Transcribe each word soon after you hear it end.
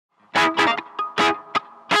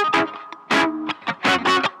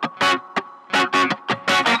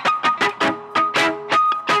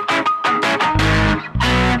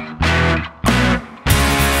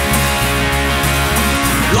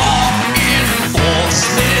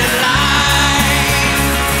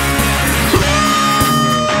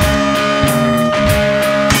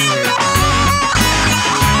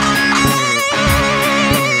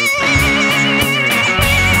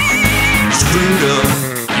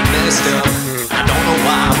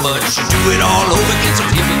much. Do it all over again, so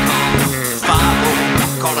here we come.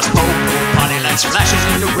 5-0, call us Popo, party lights flashing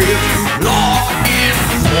in the rear view. Law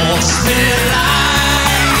enforcement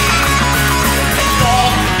line. Law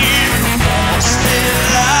enforcement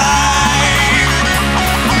line.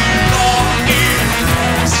 Law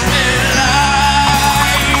enforcement line.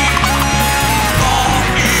 Law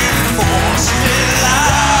enforcement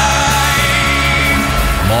line.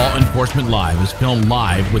 Law Enforcement Live is filmed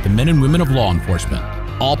live with the men and women of law enforcement.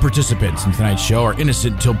 All participants in tonight's show are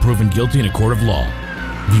innocent until proven guilty in a court of law.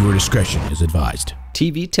 Viewer discretion is advised.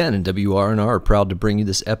 TV10 and WRNR are proud to bring you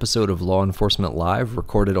this episode of Law Enforcement Live,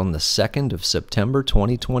 recorded on the 2nd of September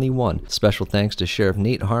 2021. Special thanks to Sheriff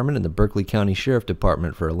Nate Harmon and the Berkeley County Sheriff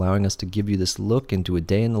Department for allowing us to give you this look into a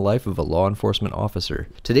day in the life of a law enforcement officer.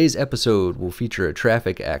 Today's episode will feature a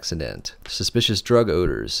traffic accident, suspicious drug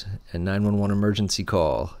odors, a 911 emergency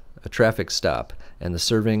call, a traffic stop, and the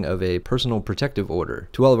serving of a personal protective order.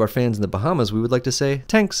 To all of our fans in the Bahamas, we would like to say,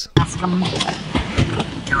 thanks. Ask them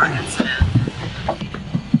your incident.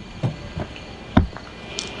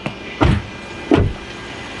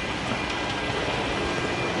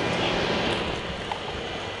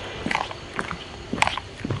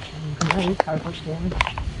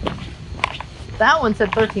 That one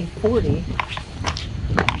said 1340.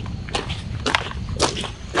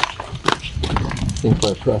 I think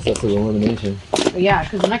by process of elimination. Yeah,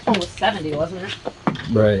 because the next one was 70, wasn't it?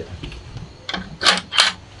 Right.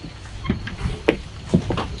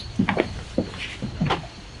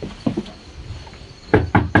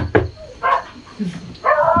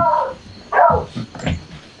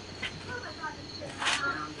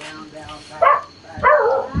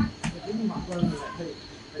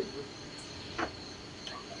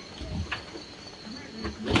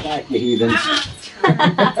 Back, you heathens.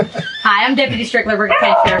 Hi, I'm Deputy Strickler, Berkeley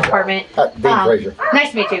County Sheriff's Department. Dean Frazier.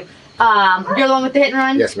 Nice to meet you. You're the one with the hit and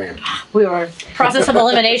run? Yes, ma'am. We were process of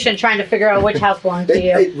elimination trying to figure out which house belonged to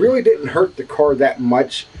you. It really didn't hurt the car that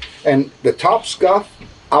much. And the top scuff,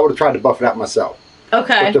 I would have tried to buff it out myself.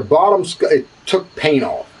 Okay. But the bottom scuff, it took paint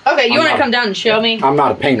off. Okay, you want to come down and show me? I'm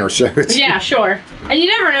not a painter, so it's... Yeah, sure. And you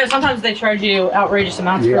never know, sometimes they charge you outrageous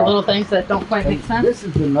amounts for little things that don't quite make sense. This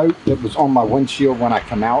is the note that was on my windshield when I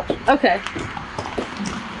come out. Okay.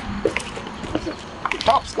 The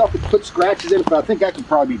top scuff, it put scratches in it, but I think that could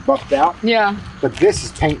probably be buffed out. Yeah. But this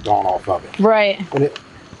is paint gone off of it. Right. And it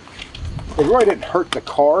really didn't hurt the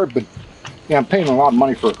car, but yeah, I'm paying a lot of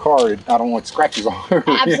money for a car. I don't want scratches all over it.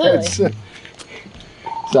 Absolutely.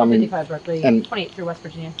 So, I mean, 55 Berkeley, and 28 through West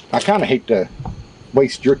Virginia. I kind of hate to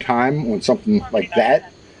waste your time on something like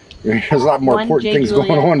that. There's a lot more important things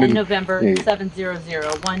going on in than November yeah. 700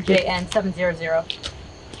 1JN 700.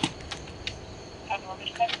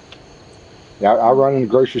 Yeah, I run in the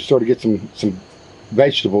grocery store to get some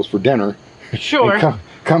vegetables for dinner. Sure.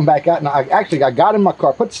 Come back out, and I got in my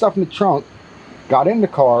car, put stuff in the trunk, got in the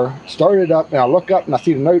car, started up, and I look up and I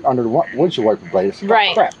see the note under the windshield wiper blade. It's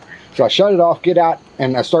right. Crap. So I shut it off, get out,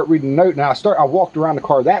 and I start reading the note. And I walked around the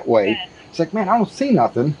car that way. It's like, man, I don't see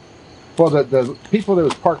nothing. Well, the people that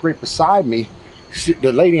was parked right beside me,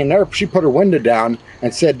 the lady in there, she put her window down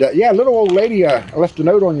and said, yeah, little old lady left a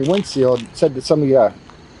note on your windshield, said that somebody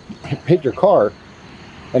hit your car.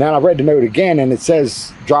 And then I read the note again, and it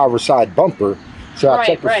says driver's side bumper. So I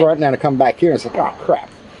checked the front, and then I come back here, and it's like, oh, crap.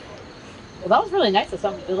 Well, that was really nice of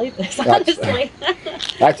someone to believe this, honestly.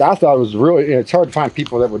 I thought it was really, it's hard to find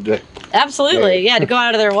people that would... Absolutely, yeah, to go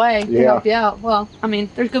out of their way to help you out. Well, I mean,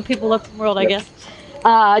 there's good people left in the world, I guess.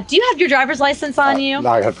 Do you have your driver's license on you? No,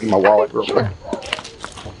 I have to get my wallet real quick.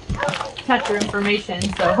 Touch your information,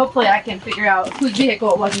 so hopefully I can figure out whose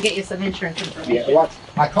vehicle it was and get you some insurance information. Yeah, well,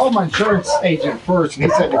 I called my insurance agent first, and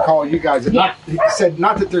he said to call you guys. And he said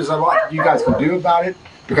not that there's a lot you guys can do about it,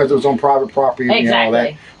 because it was on private property and all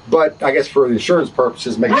that. But I guess for the insurance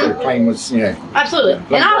purposes, make sure the claim was, Absolutely.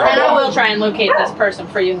 And I will try and locate this person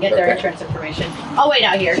for you and get their insurance information. I'll wait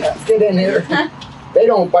out here. Get in here. They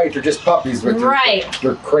don't bite, they're just puppies, but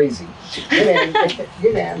they're crazy. Get in.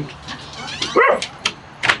 Get in.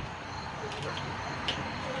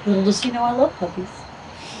 Little does she know I love puppies.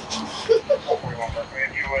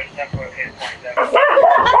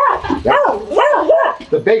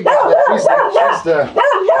 The big one, she's the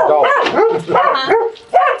dog.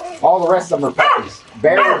 All the rest of them are puppies.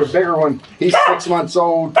 Bear, the bigger one, he's 6 months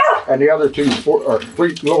old, and the other two, a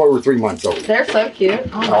little over 3 months old. They're so cute.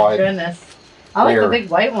 Oh my goodness. I like the big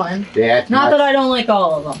white one. Yeah. Not that I don't like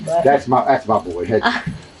all of them, but that's my boy.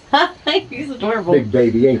 He's adorable. Big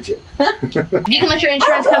baby, ain't you? You can let your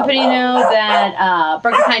insurance company know that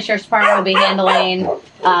Berkeley County Sheriff's Department will be handling.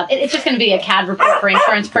 It's just going to be a CAD report for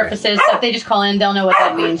insurance purposes. So if they just call in, they'll know what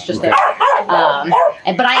that means. Just a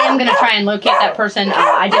But I am gonna try and locate that person.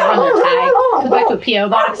 I did run their tag, goes back to a PO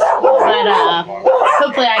box, but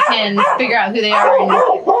hopefully I can figure out who they are and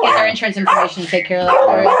get their insurance information and take care of that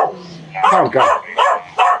for you. Oh God,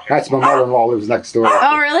 that's my mother-in-law lives next door.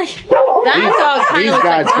 Oh really? That dog kind These of looks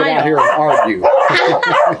guys like get my out here dog. and argue.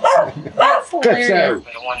 That's hilarious.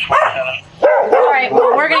 All right,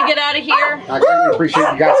 well, we're gonna get out of here. I greatly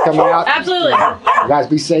appreciate you guys coming out. Absolutely. You guys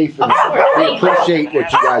be safe. And we appreciate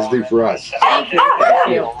what you guys do for us. Thank you. Thank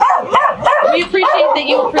you. We appreciate that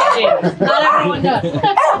you appreciate us. Not everyone does.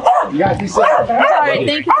 You guys be safe. All right,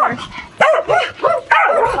 thank you, sir.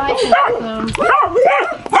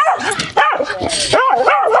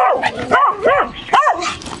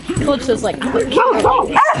 Calypso's like.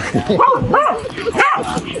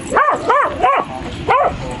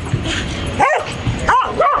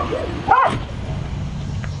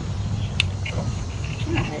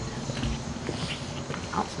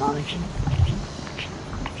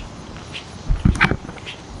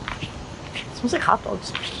 Smells like hot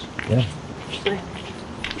dogs. Yeah.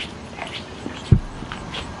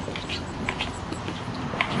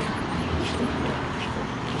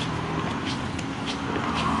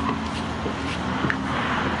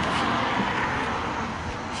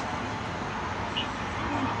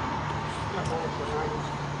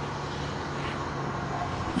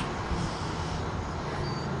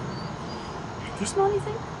 Do you smell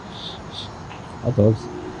anything? Hot dogs.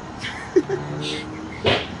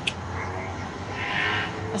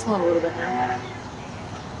 I smell a little bit now.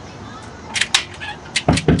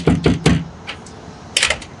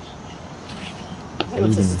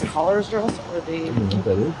 What's this? The collar's dress or the? I don't know what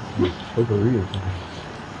that is. Potpourri or something.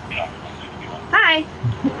 Hi.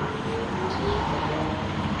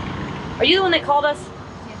 Are you the one that called us?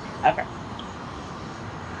 Yeah. Okay.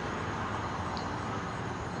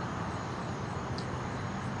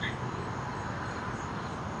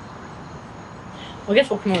 Well, I guess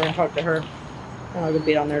we'll come over and talk to her. And I'll go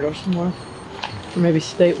beat on their door some more. Or maybe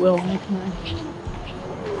State will when they come in.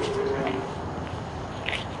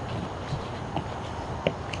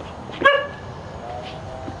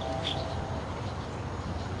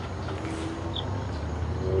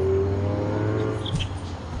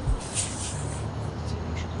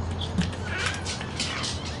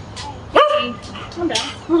 Calm down.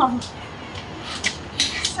 Oh.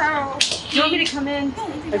 So, Do you want me to come in?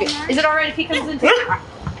 Okay. Is it alright if he comes in too?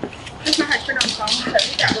 it's my husband on the phone, so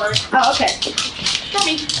we got work. Oh, okay. Show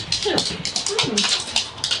me.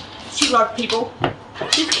 She loves people.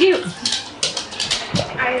 She's cute.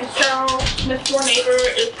 And so, this poor neighbor,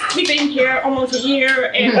 we've been here almost a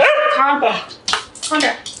year, and every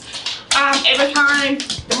time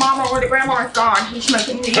the mama or the grandma is gone, he's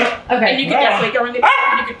smoking weed. Okay. And you could definitely go in the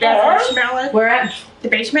basement, you could definitely smell it. Where at? The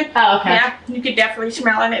basement. Oh, okay. Yeah, you could definitely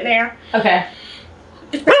smell it there. Okay.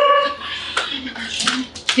 It's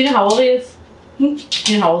Do you know how old he is? Hmm?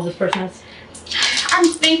 Do you know how old this person is? I'm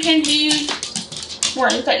thinking he's,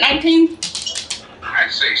 what is that, 19? I'd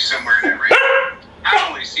say somewhere in that range. I've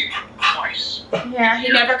only seen him twice. Yeah, he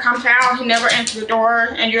never comes out, he never answers the door,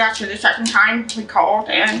 and you're actually the second time we called,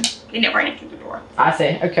 and he never answered the door. I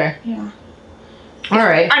see. Okay. Yeah.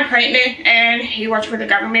 Alright. I'm pregnant, and he works for the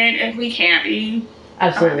government, and we can't be.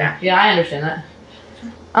 Absolutely. Yeah, I understand that.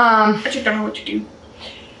 I just don't know what to do.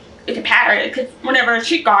 It's a pattern, because whenever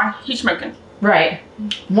she's gone, he's smoking. Right.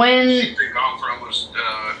 When... She's been gone for almost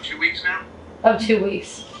 2 weeks now. Oh, 2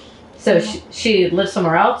 weeks. So she lives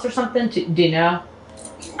somewhere else or something? Do you know?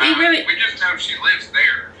 We just know she lives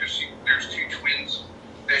there, because there's 2 twins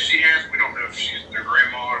that she has. We don't know if she's their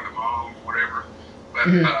grandma or the mom or whatever. But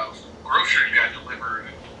groceries got delivered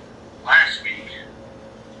last week.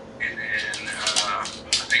 And then I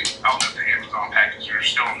don't know if the Amazon packages are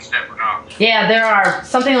still on the step or not. Yeah, there are.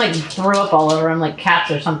 Something like threw up all over them, like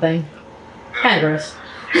cats or something. Kind of gross.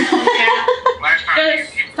 Last time There's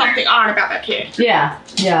something odd about that kid. Yeah,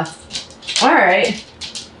 yeah. Alright.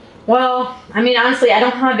 Well, I mean, honestly, I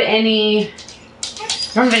don't have any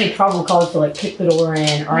probable cause to, like, kick the door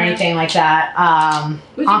in or anything like that.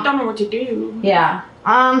 We just don't know what to do. Yeah.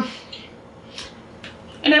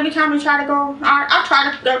 And every time we try to go, I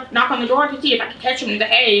try to go knock on the door to see if I can catch him and say,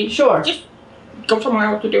 hey, Sure. just go somewhere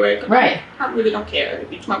else to do it. Right. I really don't care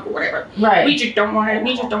if you smoke or whatever. Right. We just don't want to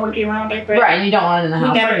be around it. But Right, and you don't want it in the we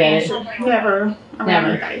house. never Forget it. answer. Never around Never.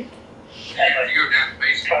 anybody. If you go down the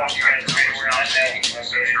basement, you have to know what's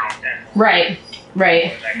so strong. Right,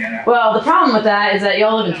 right. Well, the problem with that is that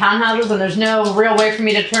y'all live in townhouses and there's no real way for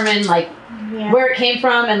me to determine, like, where it came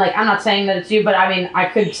from. And, like, I'm not saying that it's you, but, I mean, I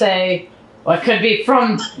could say, well, it could be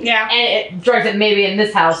from Yeah. drugs that may be in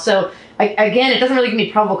this house. So, again, it doesn't really give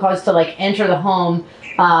me probable cause to like enter the home.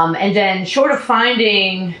 And then short of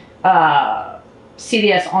finding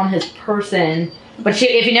CDS on his person, but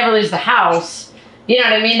if he never leaves the house, you know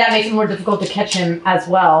what I mean? That makes it more difficult to catch him as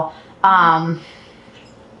well.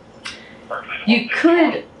 You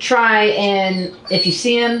could try and, if you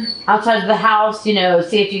see him outside of the house, you know,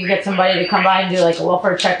 see if you can get somebody to come by and do like a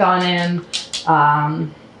welfare check on him.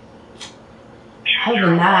 Other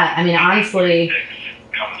than that, I mean, honestly,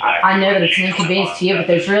 I know that it's an inconvenience to you, but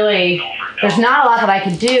there's not a lot that I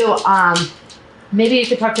could do. Maybe you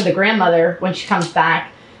could talk to the grandmother when she comes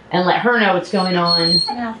back and let her know what's going on,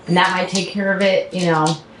 and that might take care of it, you know.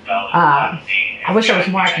 I wish there was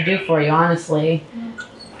more I could do for you, honestly.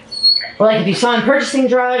 Or like if you saw him purchasing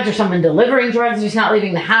drugs or someone delivering drugs and he's not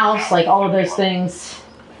leaving the house, like all of those things.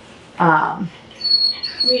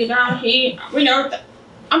 We know that,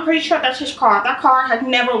 I'm pretty sure that's his car. That car has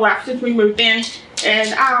never left since we moved in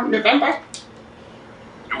November.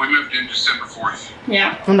 We moved in December 4th.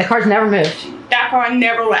 Yeah. And the car's never moved. That car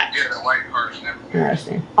never left. Yeah, the white car's never moved.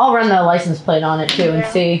 Interesting. I'll run the license plate on it too and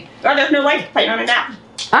see. Oh, there's no license plate on it now.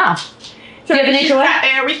 Ah. So Do you have an he's HOA? sat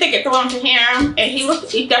there, we think it belongs to him, and he's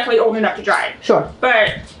definitely old enough to drive. Sure.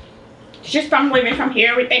 But just from living from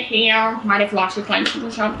here, we think he might have lost his license or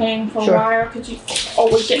something for a while, because he's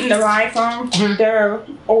always getting the ride from the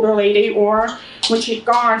older lady, or when she's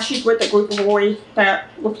gone, she's with a group of boys that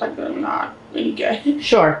looks like they're not really good.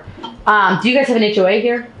 Sure. Do you guys have an HOA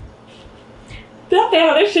here? That's the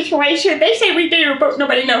other situation. They say we do, but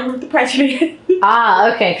nobody knows who the president is.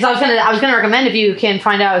 Ah, okay. Because I was gonna recommend if you can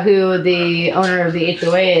find out who the owner of the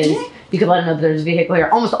HOA is, you could let them know that there's a vehicle here.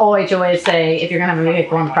 Almost all HOAs say if you're gonna have a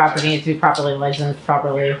vehicle on the property, it needs to be properly licensed,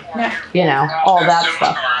 properly, you know, all that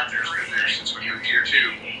stuff. There since we moved here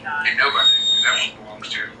too, and nobody. That one belongs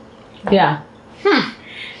to. Yeah.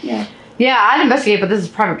 Yeah. Yeah, I'd investigate, but this is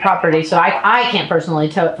private property, so I can't personally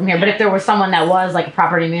tow it from here. But if there was someone that was like a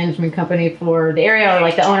property management company for the area, or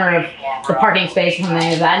like the owner of the parking space or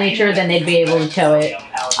something of that nature, then they'd be able to tow it.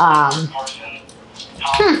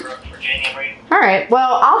 All right.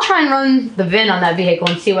 Well, I'll try and run the VIN on that vehicle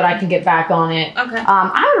and see what I can get back on it. Okay.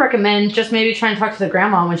 I would recommend just maybe trying to talk to the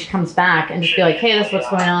grandma when she comes back and just be like, hey, this is what's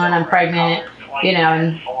going on. I'm pregnant. You know,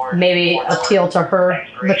 and maybe appeal to her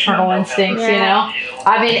maternal instincts, you know?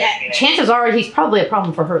 I mean, chances are he's probably a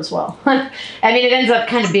problem for her as well. I mean, it ends up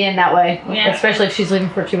kind of being that way, especially if she's leaving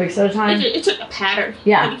for 2 weeks at a time. It's a pattern.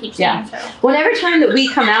 Yeah, yeah. Well, every time that we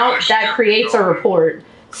come out, that creates a report.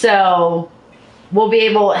 So we'll be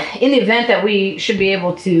able, in the event that we should be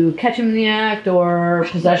able to catch him in the act or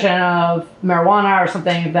possession of marijuana or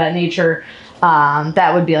something of that nature,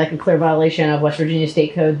 that would be like a clear violation of West Virginia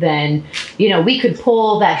State Code. Then, you know, we could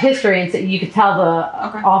pull that history and you could tell the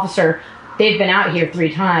officer they've been out here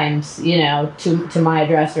 3 times, you know, to my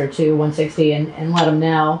address or to 160 and let them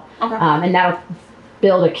know. And that'll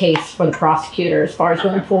build a case for the prosecutor as far as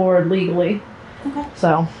going forward legally.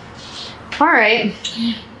 So, all right.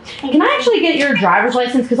 Can I actually get your driver's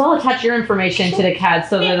license? Because I'll attach your information to the CAD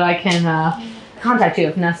so that I can contact you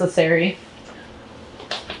if necessary.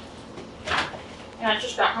 Yeah, I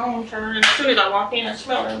just got home, so as soon as I walked in, I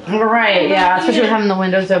smelled it. Right, yeah, especially with having the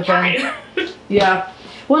windows open. Yeah.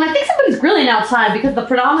 Well, and I think somebody's grilling outside because the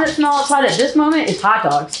predominant smell outside at this moment is hot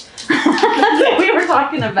dogs. That's what we were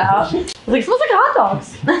talking about. I was like, it smells like hot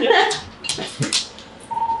dogs.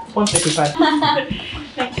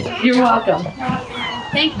 155. You're welcome.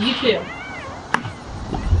 Thank you, too.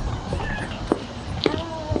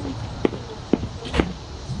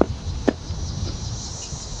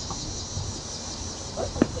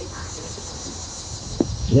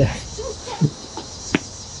 Yeah.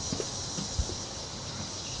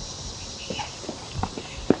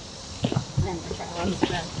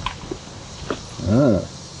 Ah.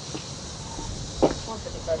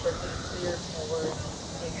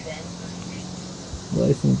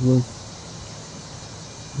 License was.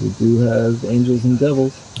 We do have angels and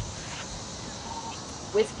devils.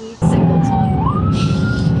 Whiskey, single ton.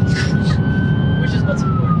 Which is what's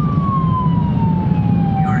important.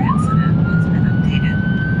 Your incident has been updated.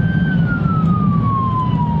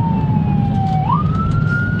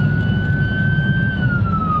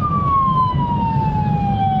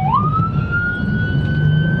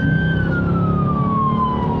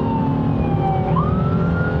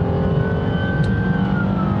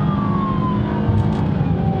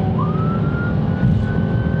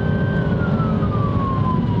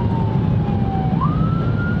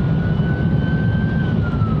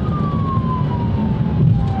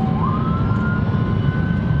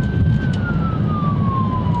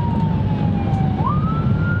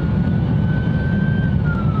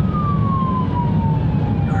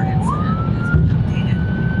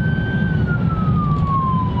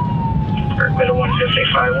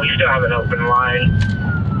 155. We still have an open line.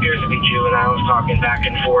 Appears to be juveniles talking back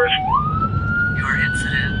and forth. Your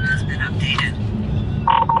incident has been updated.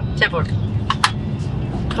 10-4.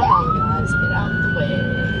 Come on, guys, get out of the way.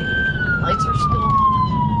 Lights are still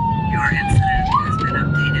on. Your incident has been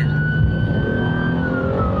updated.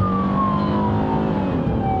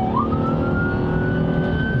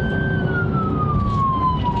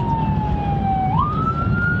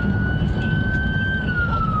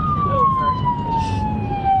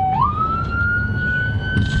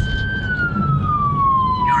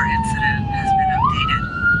 Your incident has been updated.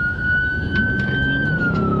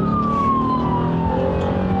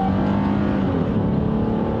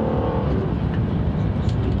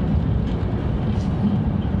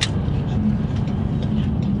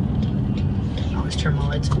 I always turn my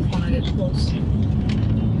lights off when I get close.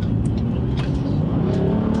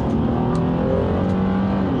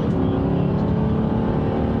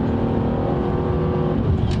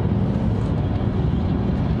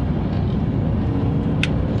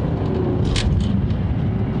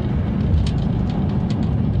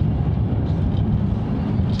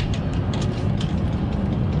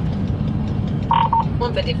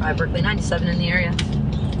 $155 Berkeley, 97 in the area.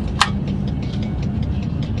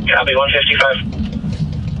 Copy 155.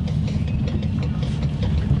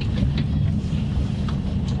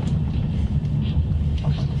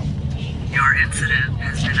 Your incident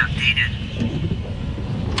has been updated.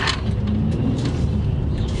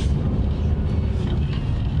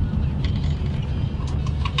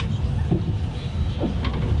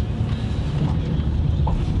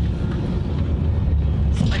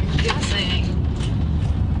 So I'm guessing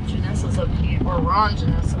Janessa's up here, or we're on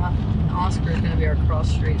Janessa. And Oscar is going to be our cross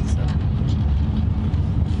street, so.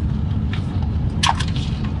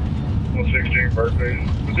 116 Berkeley.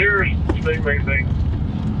 The nearest state main thing.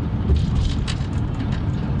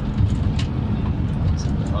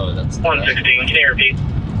 Oh, that's 116, can you repeat?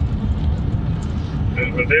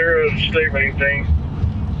 Is Madeira state main thing?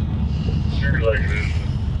 Seems like it is.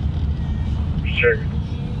 Just checking.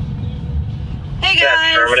 Hey That's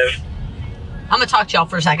guys! affirmative. I'm going to talk to y'all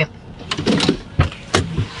for a second.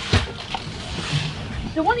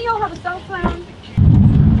 Do one of y'all have a cell phone?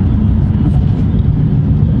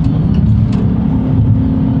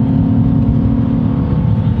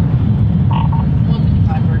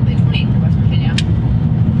 Berkeley, 28th West Virginia.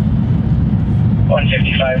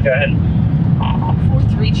 155, go ahead.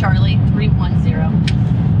 43 Charlie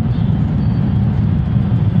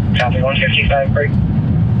 310. Copy 155, break. Go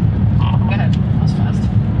ahead. That was fast.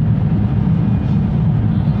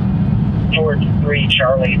 43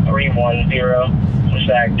 Charlie 310. Was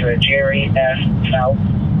back to a Jerry F. South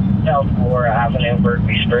Laura Avenue,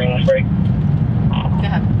 Berkeley Springs, break. Go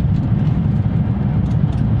ahead.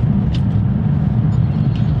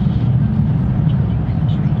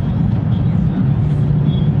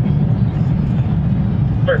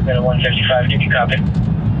 Berkeley 155, did you copy?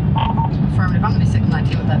 Affirmative. I'm going to be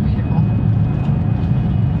 619 with that vehicle.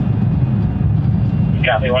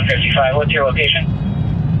 Copy 155, what's your location?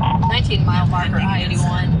 19 mile marker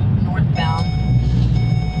I-81 northbound.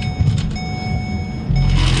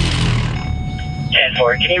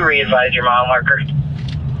 10-4, can you re-advise your mile marker?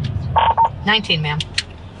 19, ma'am.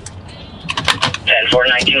 10-4,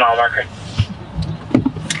 19 mile marker.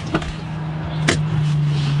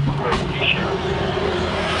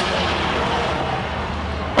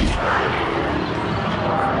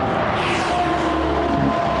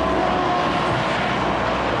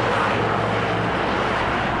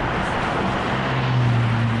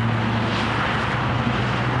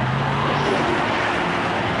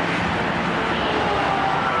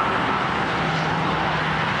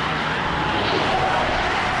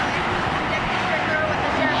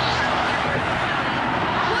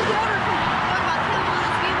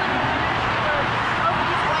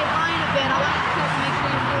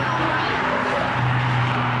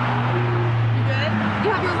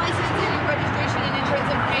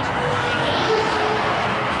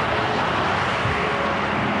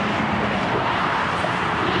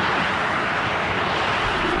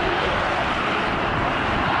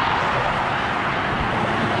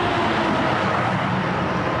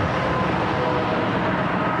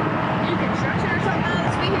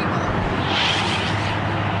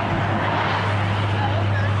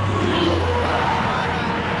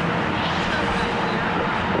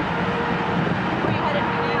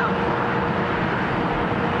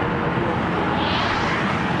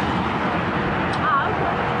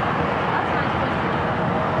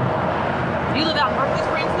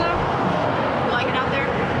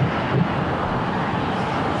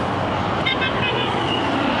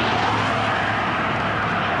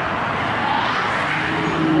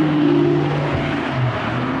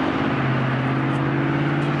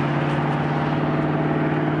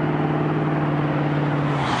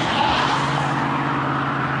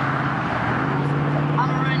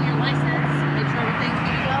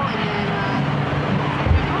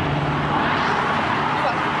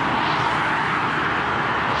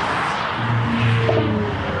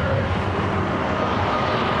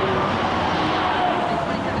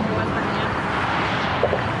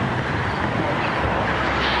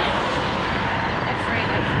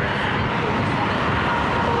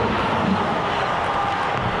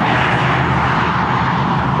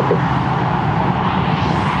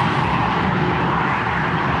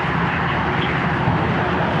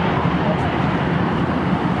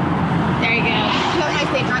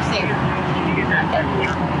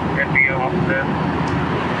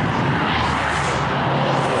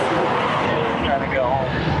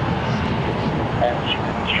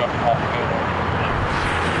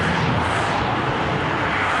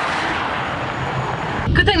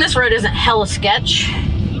 Good thing this road isn't hella sketch.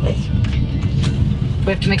 We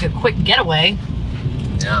have to make a quick getaway.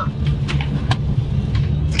 Yeah.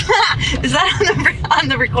 Is that on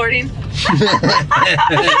the recording?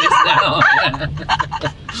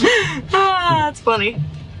 Ah, that's funny.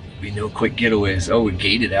 Be no quick getaways. Oh, we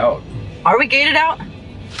gated out. Are we gated out?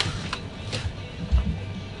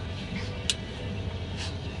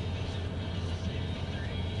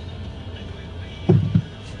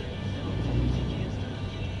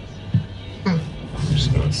 I'm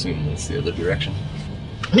just gonna assume that's the other direction.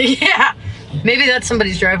 Yeah. Maybe that's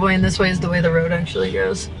somebody's driveway and this way is the way the road actually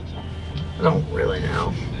goes. I don't really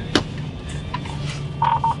know.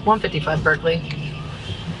 155 Berkeley.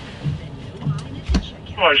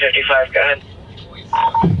 155, go ahead.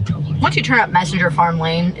 Once you turn up Messenger Farm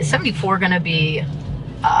Lane, is 74 going to be,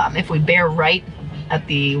 if we bear right at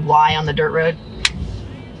the Y on the dirt road?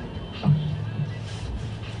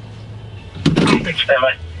 Stand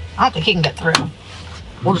by. I don't think he can get through.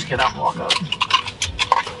 We'll just get out and walk up.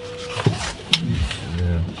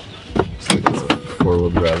 Yeah. Looks like it's a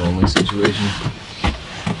four-wheel drive only situation.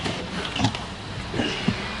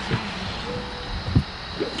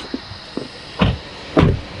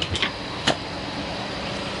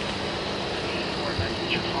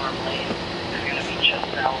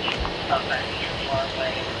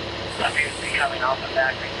 Coming off of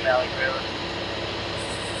Berkeley Valley Road.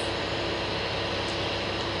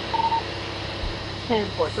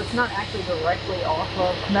 10-4, so it's not actually directly off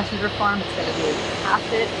of Messenger Farm, it's going to be past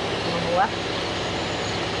it and on the left.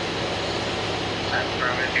 That's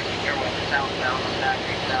from if you're going southbound on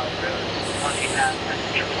Berkeley Valley Road. Once you pass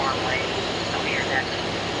Messenger Farm Lane, come to your next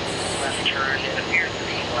left turn. It appears to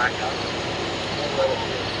be blackout.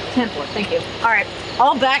 10-4, thank you. Alright,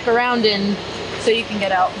 I'll back around in so you can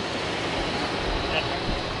get out.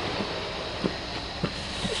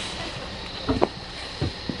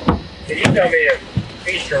 Did you tell me if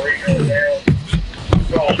Easter Regional Mail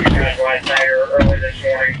called you guys last night or early this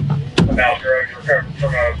morning about drugs recovered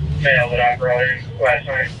from a mail that I brought in last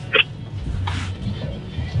night?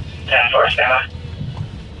 10-4, Stella.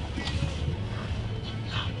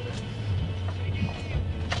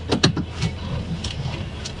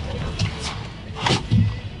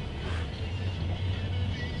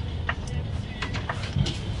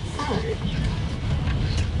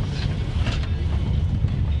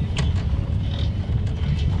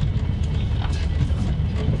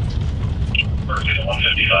 Berkeley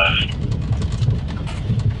 155.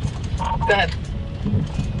 Go ahead.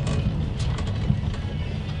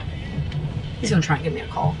 He's gonna try and give me a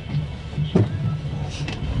call.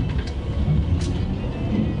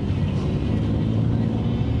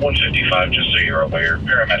 Just so you're aware,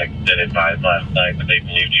 paramedics did advise last night that they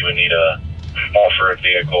believed you would need a off-road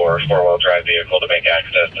vehicle or four-wheel drive vehicle to make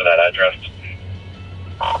access to that address.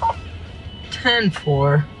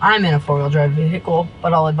 10-4. I'm in a four-wheel drive vehicle,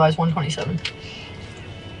 but I'll advise 127.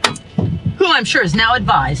 Who I'm sure is now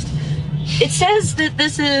advised. It says that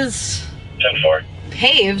this is 10-4.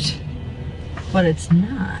 paved, but it's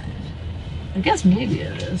not. I guess maybe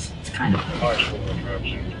it is. It's kind of paved.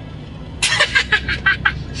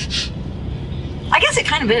 I guess it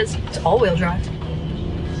kind of is. It's all-wheel drive.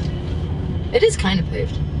 It is kind of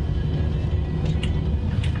paved.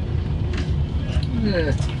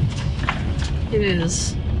 It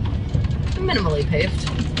is minimally paved.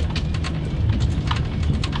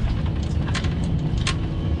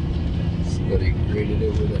 Somebody graded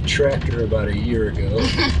it with a tractor about a year ago.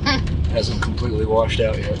 Hasn't completely washed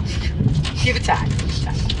out yet. Give it time.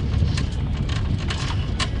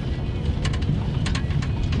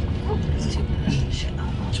 Oh, there's two. Shit, I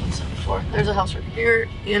don't know which one's 74. There's a house right here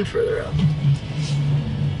and further up.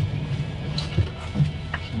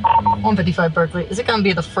 155 Berkeley. Is it going to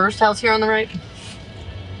be the first house here on the right?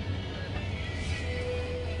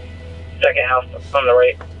 Second house on the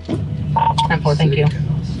right. 10-4, thank you.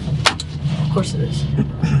 Of course it is. I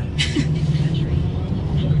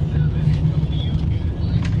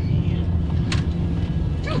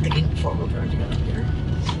don't think you can four-wheel drive to get up here.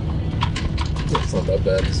 It's not that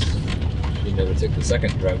bad. You never took the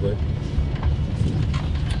second driveway.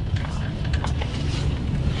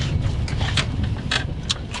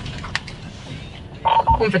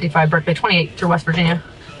 .155 Berkeley, 28 through West Virginia.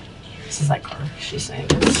 This is that car. She's saying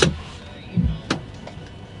this. Go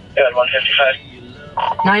ahead, 155.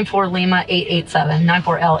 94 Lima 887.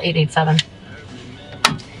 94L 887.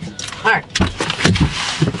 All right.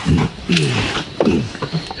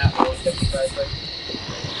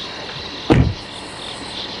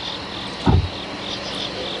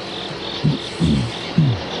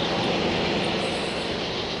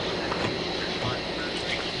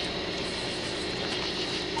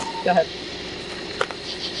 Go ahead.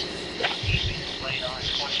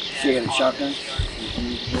 She had a shotgun?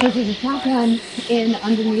 There's a shotgun in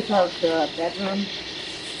underneath of the bedroom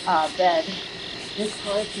bed. This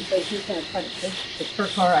car, she says she's going to try to take. It's her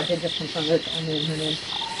car. I did just confirm that it's only in her name.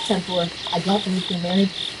 10-4. I don't believe she's married.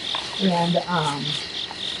 And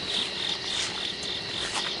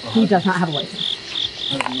he does not have a license.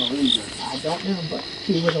 I don't know, but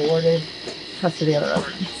he was awarded custody of the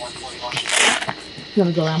residence. You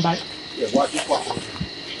want to go around back? Yeah, watch this watch.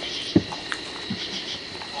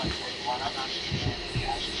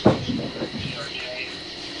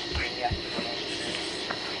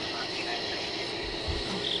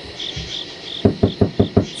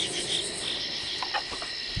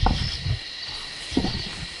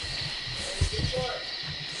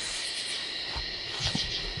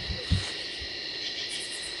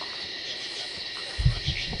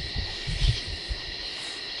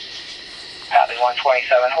 Copy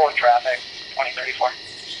 127, hold traffic, 2034.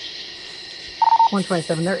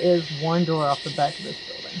 127. There is one door off the back of this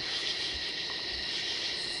building.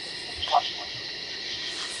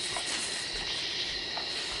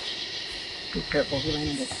 Be careful, he ran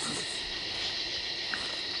into town.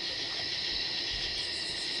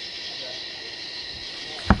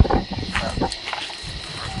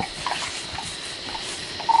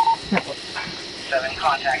 Seven,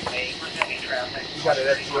 contact me, resuming traffic. You got an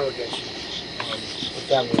FTO against you. What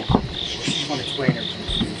that means? Well, she's going to explain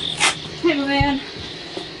everything. Hey, my man.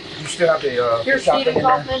 You still have the You're shotgun Stephen in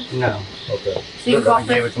there? Kaufman? No. Okay. Stephen I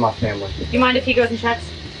Kaufman? gave it to my family. You mind if he goes and checks?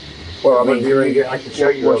 Well, I'm going to be ready to get. I can show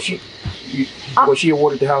you. Was she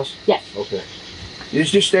awarded the house? Yes. Okay.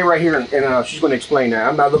 Just stay right here, and she's going to explain that.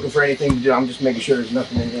 I'm not looking for anything to do. I'm just making sure there's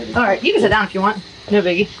nothing in there. All right, you can sit down if you want. No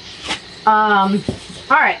biggie.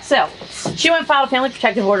 All right, so she went and filed a family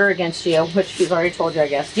protective order against you, which she's already told you, I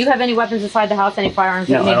guess. Do you have any weapons inside the house? Any firearms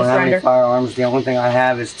that No, you need I to don't have any surrender? firearms. The only thing I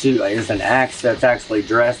have is an axe that's actually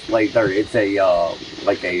dressed like there. It's a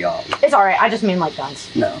It's all right. I just mean like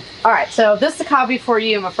guns. no. All right, so this is a copy for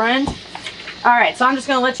you, my friend. All right, so I'm just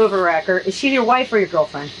gonna let you over record. Is she your wife or your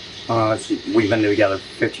girlfriend? We've been together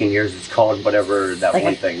 15 years. It's called whatever that Like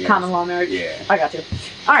one a thing is. common law marriage? Yeah. I got you.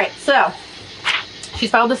 All right, so she's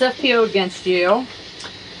filed this FPO against you.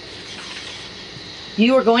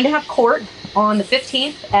 You are going to have court on the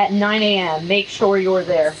 15th at 9 a.m. Make sure you're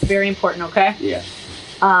there. Very important, okay? Yeah.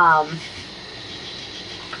 All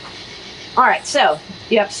right, so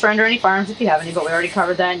you have to surrender any firearms if you have any, but we already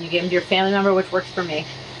covered that, and you gave them to your family member, which works for me.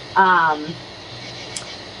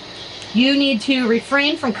 You need to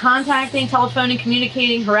refrain from contacting, telephoning,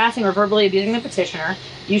 communicating, harassing, or verbally abusing the petitioner.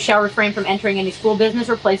 You shall refrain from entering any school, business,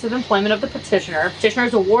 or place of employment of the petitioner. Petitioner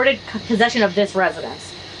is awarded possession of this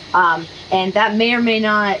residence. And that may or may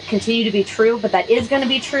not continue to be true, but that is going to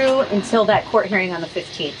be true until that court hearing on the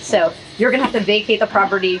 15th. So you're going to have to vacate the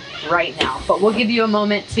property right now. But we'll give you a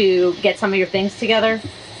moment to get some of your things together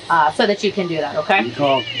so that you can do that, okay?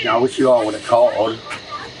 I wish you all would have called.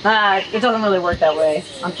 It doesn't really work that way,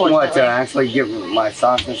 unfortunately. What, to actually give my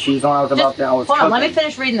socks and shoes on? I was about to. I was Hold on, let me cooking.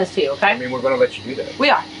 finish reading this to you, okay? I mean, we're going to let you do that. We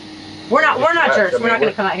are. We're not jerks. I mean, We're not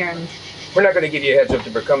going to come out here and... We're not going to give you a heads up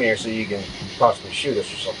to come here so you can possibly shoot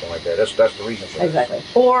us or something like that. That's the reason for that. Exactly.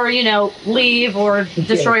 Or, you know, leave or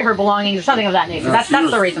destroy her belongings or something of that nature. No, That's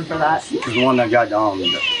the reason for that. She's the one that got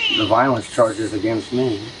the violence charges against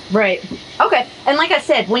me. Right. Okay. And like I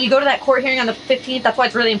said, when you go to that court hearing on the 15th, that's why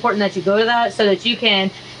it's really important that you go to that so that you can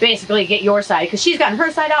basically get your side. Because she's gotten her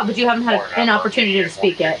side out, but you haven't had an opportunity to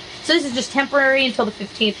speak yet. So this is just temporary until the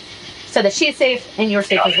 15th so that she's safe and you're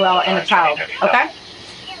safe as well and the child. Okay?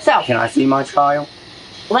 So, Can I see my child?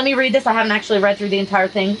 let me read this. I haven't actually read through the entire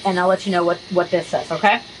thing, and I'll let you know what this says,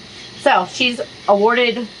 okay? So, she's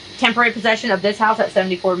awarded temporary possession of this house at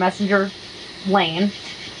 74 Messenger Lane,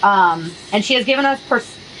 and she has given us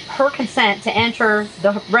her consent to enter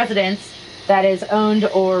the residence that is owned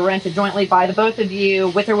or rented jointly by the both of you,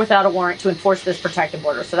 with or without a warrant, to enforce this protective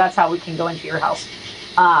order. So that's how we can go into your house.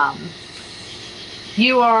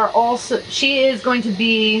 She is going to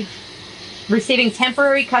be receiving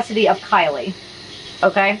temporary custody of Kylie.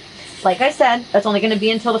 Okay? Like I said, that's only going to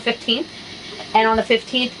be until the 15th. And on the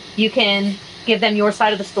 15th, you can give them your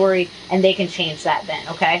side of the story and they can change that then,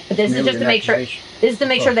 okay? But this is just to make sure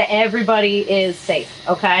sure that everybody is safe,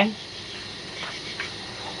 okay?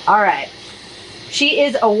 All right. She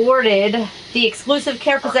is awarded the exclusive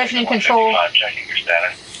care, possession, and control. Checking your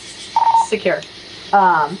status. Secure.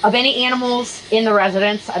 Of any animals in the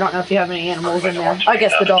residence. I don't know if you have any animals in there. I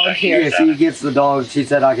guess the dog here. Yeah, she gets the dog. She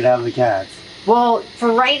said I could have the cats. Well,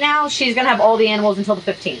 for right now, she's gonna have all the animals until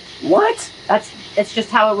the 15th. What? It's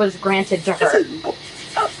just how it was granted to her.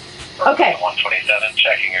 Okay. 127,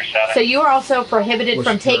 checking your status. So you are also prohibited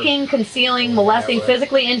from taking, concealing, molesting,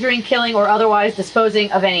 physically injuring, killing, or otherwise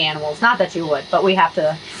disposing of any animals. Not that you would, but we have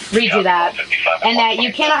to read you that. And that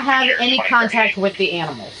you cannot have any contact with the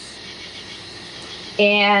animals.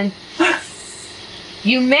 And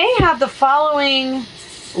you may have the following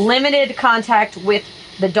limited contact with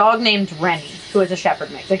the dog named Rennie, who is a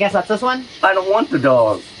shepherd mix. I guess that's this one? I don't want the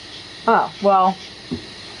dog. Oh, well,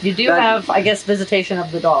 you do have, I guess, visitation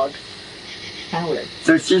of the dog. Kind of weird.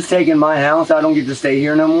 So she's taking my house? I don't get to stay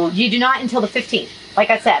here no more? You do not until the 15th, like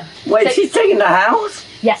I said. Wait, So, she's taking the house?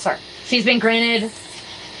 yes, sir. She's been granted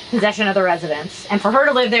possession of the residence. And for her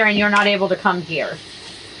to live there and you're not able to come here,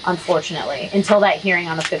 unfortunately, until that hearing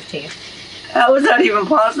on the 15th. How is that even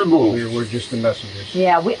possible? We're just the messengers.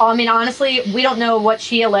 Yeah, I mean, honestly, we don't know what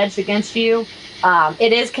she alleged against you.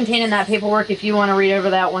 It is contained in that paperwork if you want to read over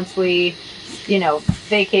that once we, you know,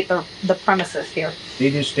 vacate the premises here. They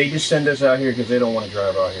just send us out here because they don't want to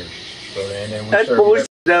drive out here. So and then we That's serve bullshit.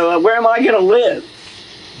 Though. Where am I gonna live?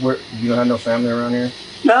 Where you don't have no family around here?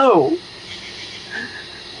 No.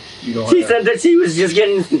 You don't. She have, said that she was just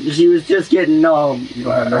getting you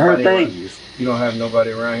don't have her nobody things. around, you don't have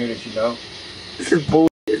nobody around here that you know? This is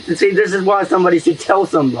bullshit. See, this is why somebody should tell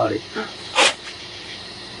somebody.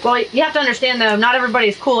 Well, you have to understand, though, not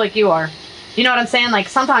everybody's cool like you are. You know what I'm saying? Like,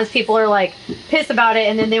 sometimes people are, like, pissed about it,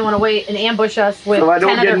 and then they want to wait and ambush us with So I 10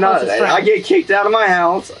 don't of their get nothing. closest friends. I get kicked out of my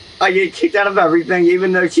house. I get kicked out of everything,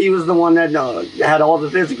 even though she was the one that had all the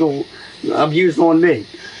physical abuse on me.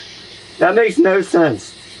 That makes no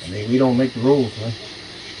sense. I mean, we don't make the rules, man.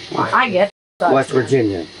 I get it. West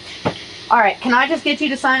Virginia. All right, can I just get you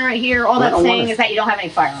to sign right here? All I that's don't saying wanna- is that you don't have any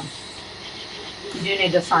firearms. You do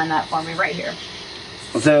need to sign that for me right here.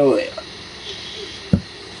 So,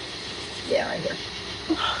 Yeah, right here.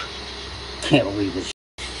 can't believe this.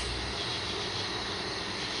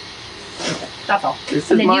 That's all. This And is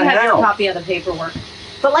then you my have your house. copy of the paperwork.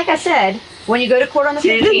 But like I said, when you go to court on the She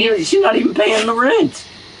didn't 15th, even, she's not even paying the rent.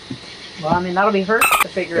 well, I mean, that'll be hers to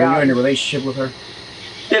figure Are you out. in a relationship with her?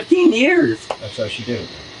 15 years. That's how she did it.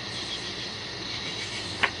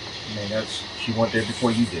 I mean, she went there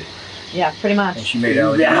before you did. Yeah, pretty much. And she made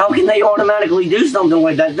allegations. How can they automatically do something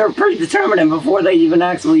like that? They're predetermining before they even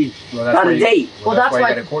actually got a date. Well, that's that's why why-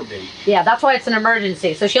 you got a court date. Yeah, that's why it's an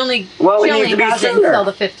emergency. So she only Well, it she needs only to be has it sooner. until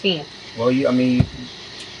the 15th. Well, I mean...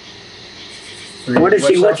 What if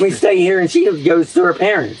she lets me stay here and she goes to her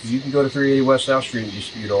parents? You can go to 380 West South Street and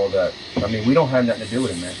dispute all that. I mean, we don't have nothing to do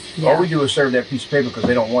with it, man. Yeah. All we do is serve that piece of paper because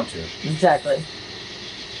they don't want to. Exactly.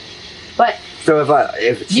 But So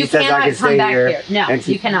if she you says I cannot can come stay back here, here. No, and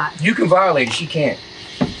she- you cannot. You can violate it. She can't.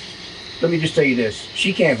 Let me just tell you this.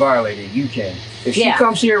 She can't violate it. You can. If she Yeah.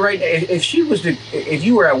 comes here right now, if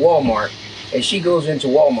you were at Walmart and she goes into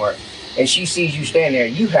Walmart and she sees you stand there,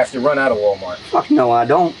 you have to run out of Walmart. Fuck no, I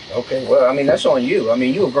don't. Okay, well, I mean, that's on you. I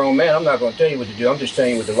mean, you're a grown man. I'm not going to tell you what to do. I'm just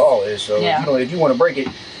telling you what the law is. So Yeah. if you want to break it,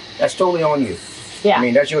 that's totally on you. Yeah. I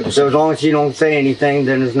mean, that's your So decision. as long as she don't say anything,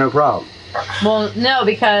 then there's no problem. Well, no,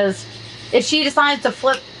 because if she decides to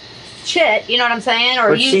flip shit, you know what I'm saying, or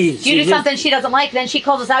But you she do just- something she doesn't like, then she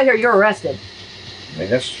calls us out here. You're arrested. I mean,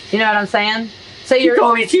 that's... You know what I'm saying? So She you're.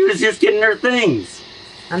 told me she was just getting her things.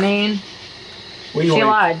 I mean, Where you she want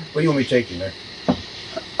me- lied. Where you want me to take you, man?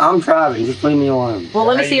 I'm driving. Just leave me alone. Well,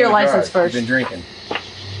 let How me see you your gonna license drive? first. You've been drinking.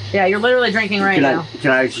 Yeah, you're literally drinking right Can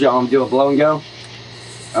now. I show blow and go?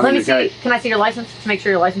 Let me see. Can I see your license to make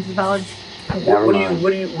sure your license is valid? Never What mind.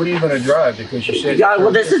 are you going to drive? Because you said... God,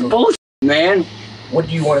 well, this is bullshit, man. What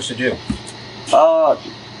do you want us to do?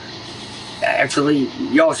 Actually,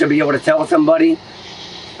 y'all should be able to tell somebody.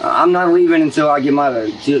 I'm not leaving until I get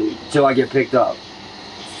till I get picked up.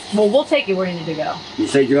 Well, we'll take you where you need to go. You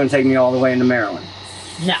said you're gonna take me all the way into Maryland.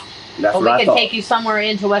 No. That's But what we I can thought. take you somewhere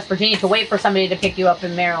into West Virginia to wait for somebody to pick you up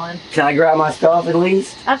in Maryland. Can I grab my stuff at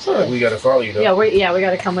least? Absolutely. We got to follow you, though. Yeah, we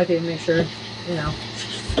got to come with you and make sure, you know,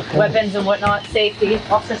 weapons and whatnot, safety,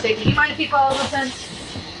 officer safety. Do you mind if you follow us in?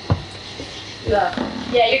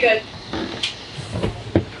 Yeah, you're good.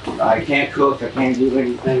 I can't cook. I can't do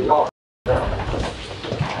anything.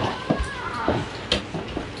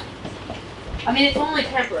 I mean, it's only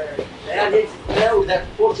temporary. I didn't know that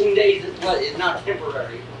 14 days is not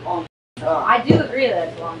temporary. I do agree that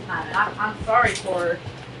it's a long time, and I'm sorry for,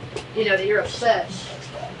 you know, that you're upset.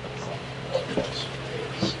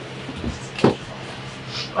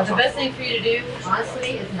 But the best thing for you to do, honestly,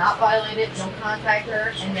 is not violate it, don't contact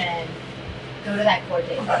her, and then go to that court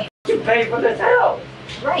date. You pay for this house.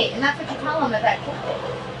 Right, and that's what you tell them at that court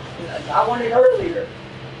date. I wanted earlier.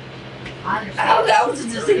 I understand. How was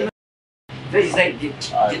it just even? They say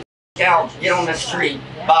get out, get on the street,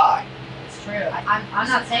 bye. That's true. I'm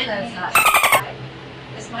not saying that it's not.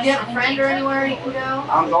 Do you have a friend or anywhere you can go?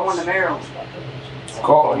 I'm going to Maryland.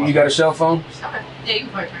 Call. You got a cell phone? Okay. Yeah, you can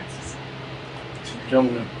call your friends. Tell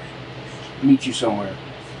them to meet you somewhere.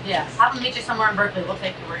 Yeah, have them meet you somewhere in Berkeley. We'll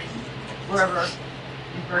take you wherever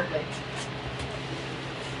in Berkeley.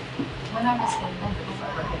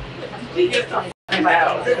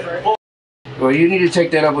 Well, you need to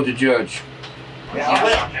take that up with the judge.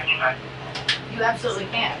 Yeah, you absolutely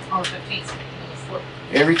can. On the 15th.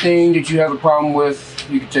 Everything that you have a problem with,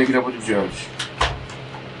 you can take it up with the judge.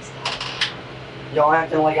 Y'all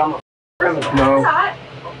acting like I'm a criminal. No.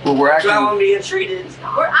 Well, we're That's how I'm actually, being treated.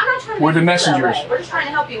 I'm not trying to we're the make you feel that messengers. way. We're just trying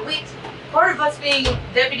to help you. Part of us being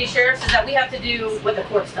deputy sheriffs is that we have to do what the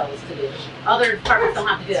courts tell us to do. Other departments don't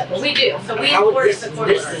have to do that, but we do. So we enforce the court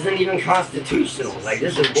This order. isn't even constitutional. Like,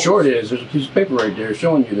 this is Sure it is. There's a piece of paper right there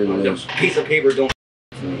showing you that it is. piece of paper don't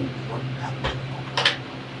to me.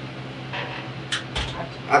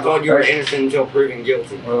 I thought you were innocent until proven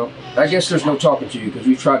guilty. Well, I guess there's no talking to you because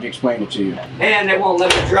we tried to explain it to you. And they won't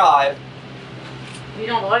let me drive. You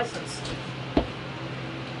don't have a license.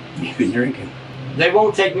 You've been drinking. They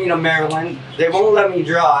won't take me to Maryland. They won't let me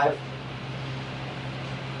drive.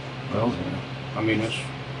 Well, I mean,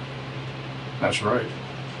 that's right.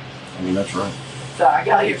 I mean, that's right. So I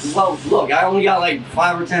gotta get slow. Look, I only got like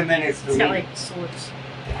 5 or 10 minutes to He's got leave. like swords.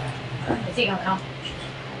 Is he gonna come?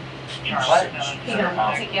 What? He's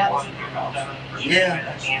gonna take you out.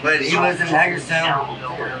 Yeah, but he lives in Hagerstown. Go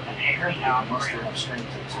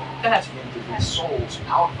ahead.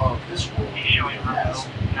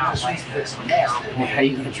 How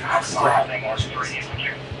you gonna drive?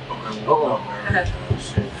 Hold on. Go ahead.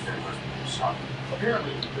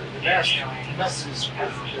 Apparently, the messes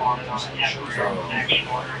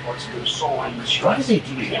Why does he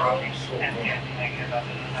do that?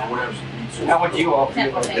 Now what do you all feel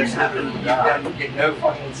about this happening? You get no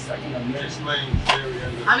fucking second. I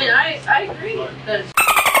mean, I agree that it's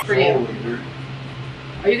for you.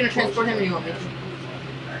 Are you gonna transport him or you want me to?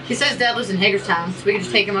 He says Dad lives in Hagerstown, so we can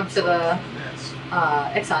just take him up to the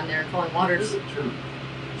Exxon there and Falling Waters.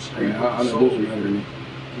 I mean, I know those are better than me.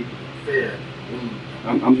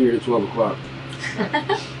 I'm here at 12 o'clock.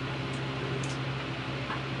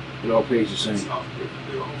 It all pays the same.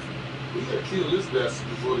 We gotta kill this bastard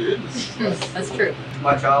before the end of That's true.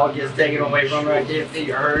 My child gets taken away from her. I can't see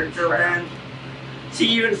her until then. She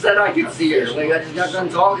even said I could see her. Like, I just got done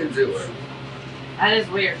talking to her. That is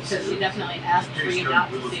weird because she definitely asked for you not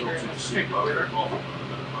to see her in the strict order.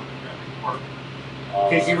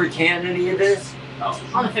 Can she recant any of this?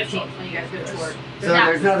 On the 15th when you guys go to court. So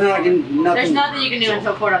there's nothing I can. Nothing. There's nothing you can do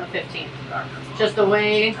until court on the 15th. Just the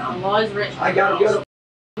way the law is written. I gotta go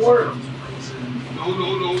to work.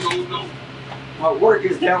 No. My work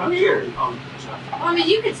is down here. Well, I mean,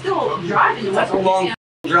 you could still drive into That's West a long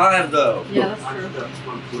drive, though. Yeah, that's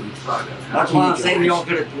true. That's why I'm saying y'all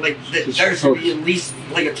could have, like, there should be at least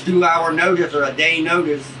like a 2-hour notice or a day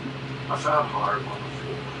notice. I found hard.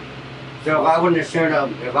 So if I wouldn't have shown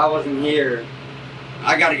up, if I wasn't here,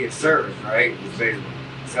 I gotta get served, right? Basically.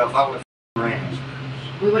 So if I would have ran.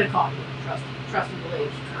 We would have caught you. Trust and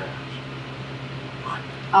believe.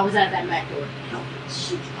 I was at that back door.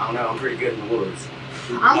 I don't know, I'm pretty good in the woods.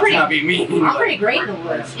 I'm pretty. Not be mean. I'm pretty great in the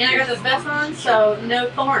woods, and I got this vest on, so no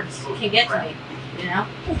thorns can get to me. You know.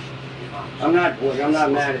 I'm not. Look, I'm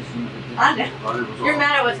not mad at you. I know. You're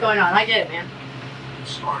mad at what's going on. I get it, man.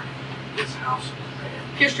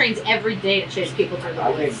 Pierce trains every day to chase people through the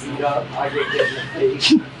I get woods. beat up. I get hit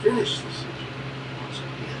in the face.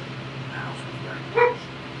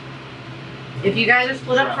 If you guys are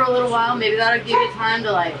split up for a little while, maybe that'll give you time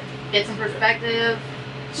to like get some perspective,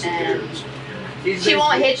 and she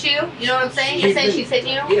won't hit you. You know what I'm saying? You're saying she's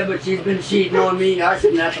hitting you? Yeah, but she's been cheating on me. I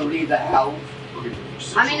shouldn't have to leave the house.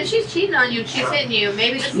 I mean, if she's cheating on you, she's hitting you.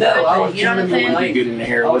 Maybe this is No, good I thing, was you know what I'm trying to be saying? nice. Get in the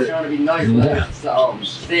hair I was with it. trying to be nice with her,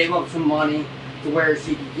 save up some money to where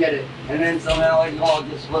she could get it, and then somehow it all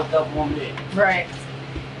just slipped up on me. Right.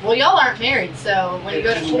 Well, y'all aren't married, so when you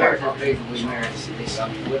go to court. We're basically married. I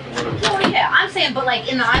mean, with the word. Well, yeah, I'm saying, but like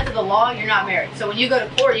in the eyes of the law, you're not married. So when you go to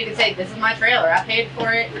court, you can say, "This is my trailer. I paid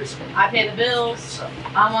for it. I pay the bills.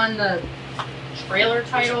 I'm on the trailer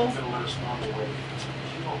title."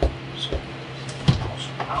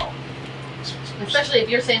 Especially if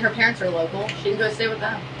you're saying her parents are local, she can go stay with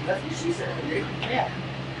them. That's what she said. Yeah.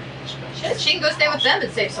 Shit, she can go stay with them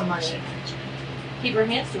and save some money. Keep her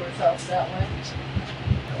hands to herself that way.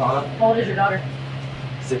 How old is your daughter?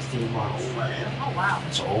 16 months. Oh wow.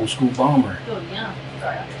 It's an old school bomber. Oh yeah.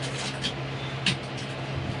 Sorry.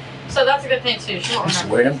 So that's a good thing too. She won't I used to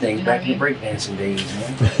remember. wear them things You know back in what the breakdancing days,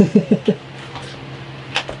 man.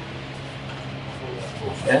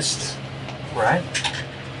 Best. Right.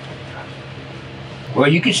 Well,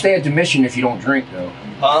 you can stay at the mission if you don't drink, though.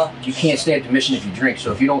 Huh? You can't stay at the mission if you drink.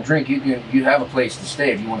 So if you don't drink, you have a place to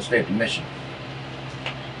stay if you want to stay at the mission.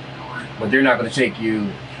 But they're not going to take you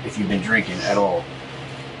if you've been drinking at all.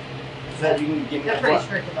 So you can give me They're a pretty what?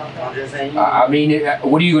 strict about that. I'm just saying. I mean,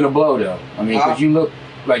 what are you going to blow, though? I mean, because you look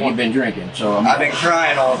like you've been drinking. So I mean, I've been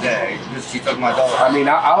crying all day because she took my dog. I mean,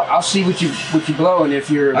 I'll see what you blow, and if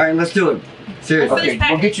you're All right, let's do it. Seriously.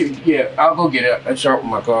 okay, we'll get you. Yeah, I'll go get it. Let's start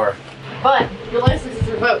with my car. But your license is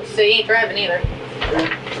revoked, so you ain't driving either.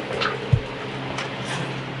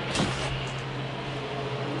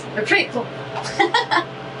 Retreat.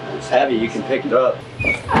 It's heavy. You can pick it up.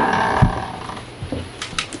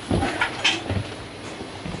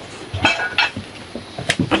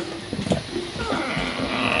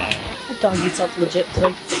 That dog eats up legit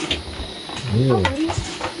too.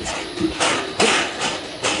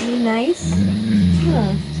 Are you nice?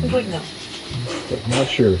 Yeah, seems like no. Not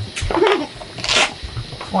sure.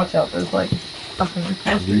 Watch out, there's like something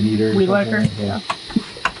Weed eater. weed whacker. Yeah.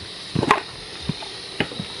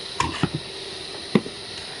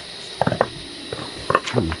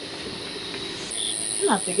 I'm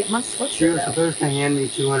gonna have to get my She sweatshirt was out. supposed to hand me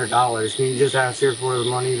 $200. Can you just ask her for the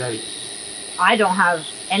money that I don't have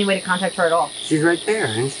any way to contact her at all. she's right there?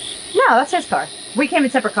 Isn't she? No, that's his car. We came in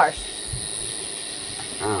separate cars.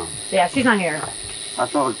 Oh, Yeah, she's not here. I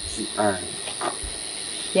thought she. All right.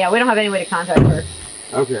 Yeah, we don't have any way to contact her.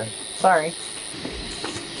 Okay. Sorry.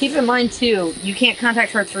 Keep in mind too, you can't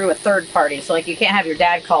contact her through a third party. So like you can't have your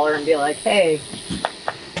dad call her and be like, hey,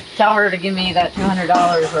 tell her to give me that $200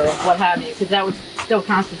 or what have you, because that would still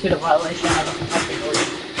constitute a violation of a protective order.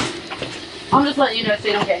 I'm just letting you know so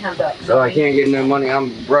you don't get hemmed up. So I can't get no money.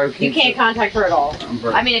 I'm broke. You can't contact her at all. I'm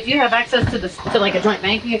broke. I mean, if you have access to like a joint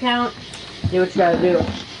banking account, do what you gotta do.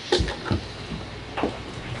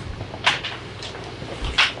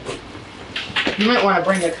 You might want to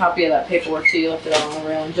bring a copy of that paperwork so you left it out on the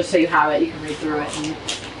railing, just so you have it, you can read through it, and in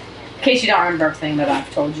case you don't remember everything that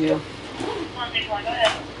I've told you.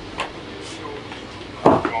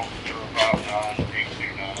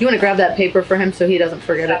 You want to grab that paper for him so he doesn't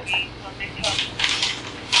forget it?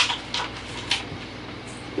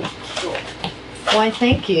 Why,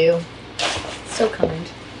 thank you. So kind.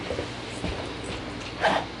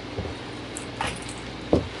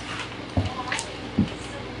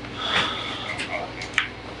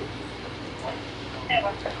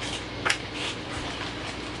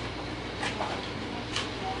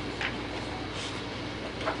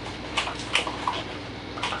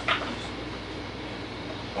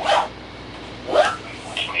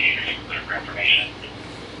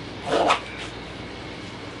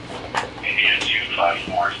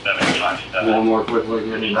 One more quick look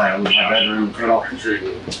at it. My bedroom, cut off the tree.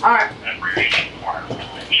 All right.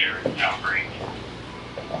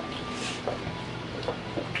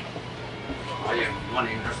 I have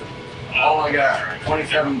money. All I got,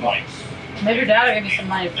 $27. Maybe your dad will give you some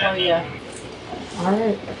money for you. All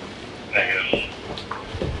right.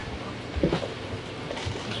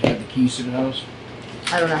 You have the keys to the house?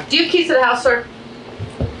 I don't know. Do you have keys to the house, sir?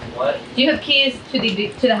 What? Do you have keys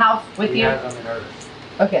to the house with you?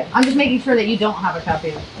 Okay. I'm just making sure that you don't have a copy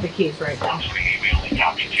of the keys right now.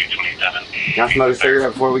 Can I smoke a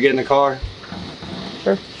cigarette before we get in the car?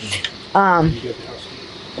 Sure.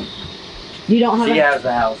 You don't have She a... has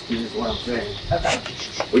the house keys, is what I'm saying. Okay.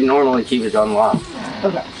 We normally keep it unlocked.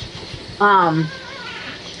 Okay.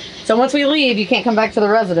 So once we leave, you can't come back to the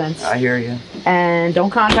residence. I hear you. And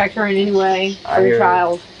don't contact her in any way or your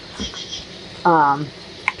child.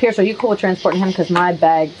 Pierce, are you cool with transporting him? Because my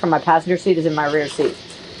bag from my passenger seat is in my rear seat.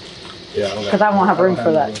 Yeah. Because I won't have room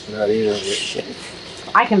for that. Either.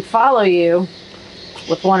 I can follow you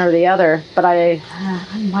with one or the other, but I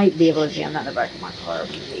might be able to jam that in the back of my car.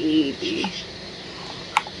 Maybe.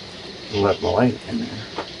 Left my light in there.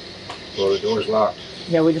 Well, the door's locked.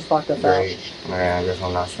 Yeah, we just locked this out. Great. Yeah, I guess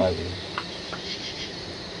I'm not smoking.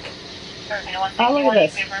 Oh, look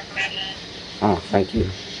at this. Oh, thank you.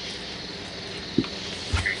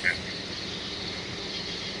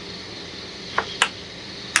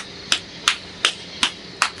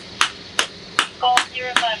 Call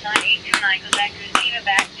 059-829 goes back to Stephen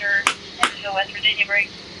Baxter, Evansville, West Virginia break.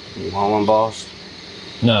 You want one, boss?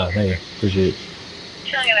 No, thank you. Appreciate it.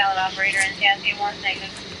 Showing a valid operator and chassis 1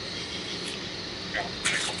 negative.